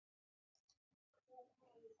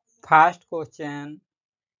First question.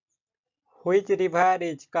 Which river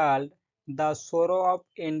is called the Sorrow of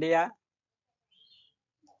India?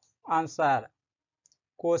 Answer.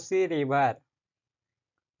 Kosi River.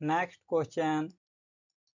 Next question.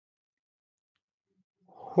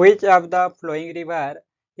 Which of the flowing river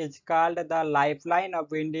is called the lifeline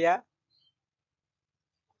of India?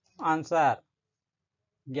 Answer.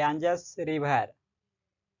 Ganges River.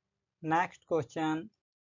 Next question.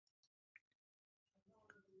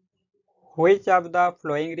 Which of the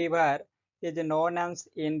flowing river is known as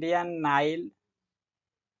Indian Nile?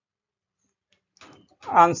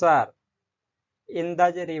 Answer.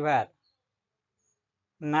 Indus River.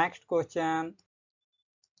 Next question.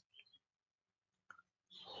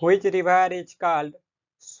 Which river is called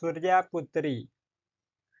Surya Putri?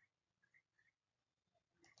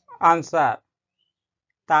 Answer.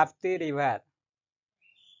 Tapti River.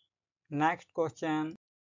 Next question.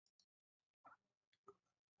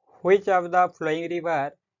 Which of the flowing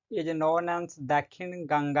river is known as Dakshina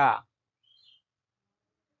Ganga?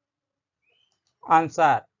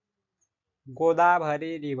 Answer.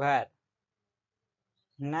 Godavari River.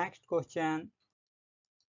 Next question.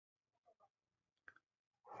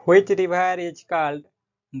 Which river is called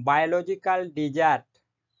biological desert?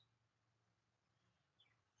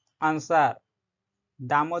 Answer.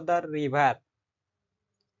 Damodar River.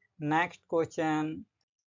 Next question.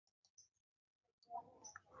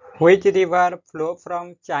 Which river flow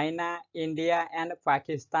from China, India and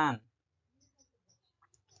Pakistan?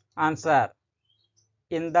 Answer.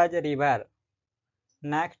 Indus River.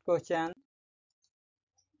 Next question.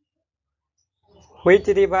 Which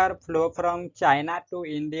river flow from China to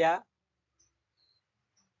India?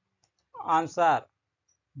 Answer.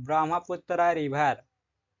 Brahmaputra River.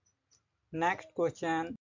 Next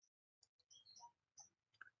question.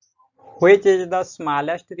 Which is the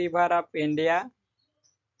smallest river of India?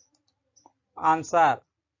 Answer.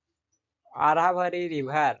 Aravari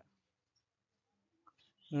River.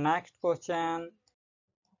 Next question.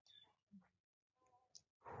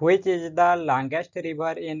 Which is the longest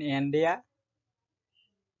river in India?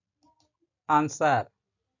 Answer.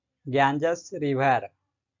 Ganges River.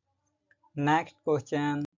 Next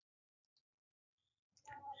question.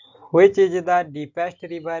 Which is the deepest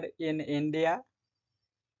river in India?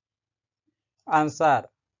 Answer.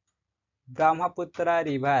 Brahmaputra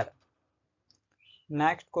River.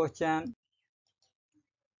 Next question.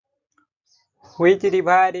 Which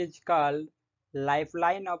river is called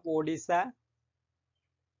lifeline of Odisha?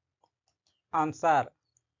 Answer.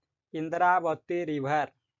 Indravati River.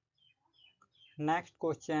 Next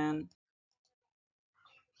question.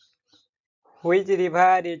 Which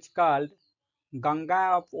river is called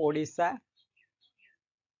Ganga of Odisha?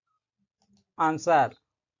 Answer.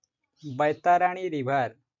 Baitarani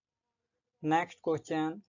River. Next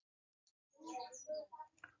question.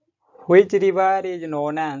 Which river is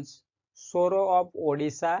known as Sorrow of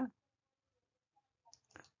Odisha?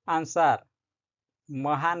 Answer.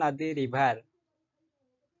 Mahanadi River.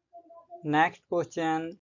 Next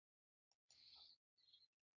question.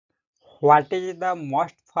 What is the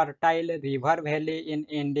most fertile river valley in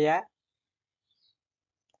India?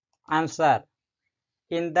 Answer.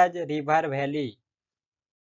 Indus River Valley.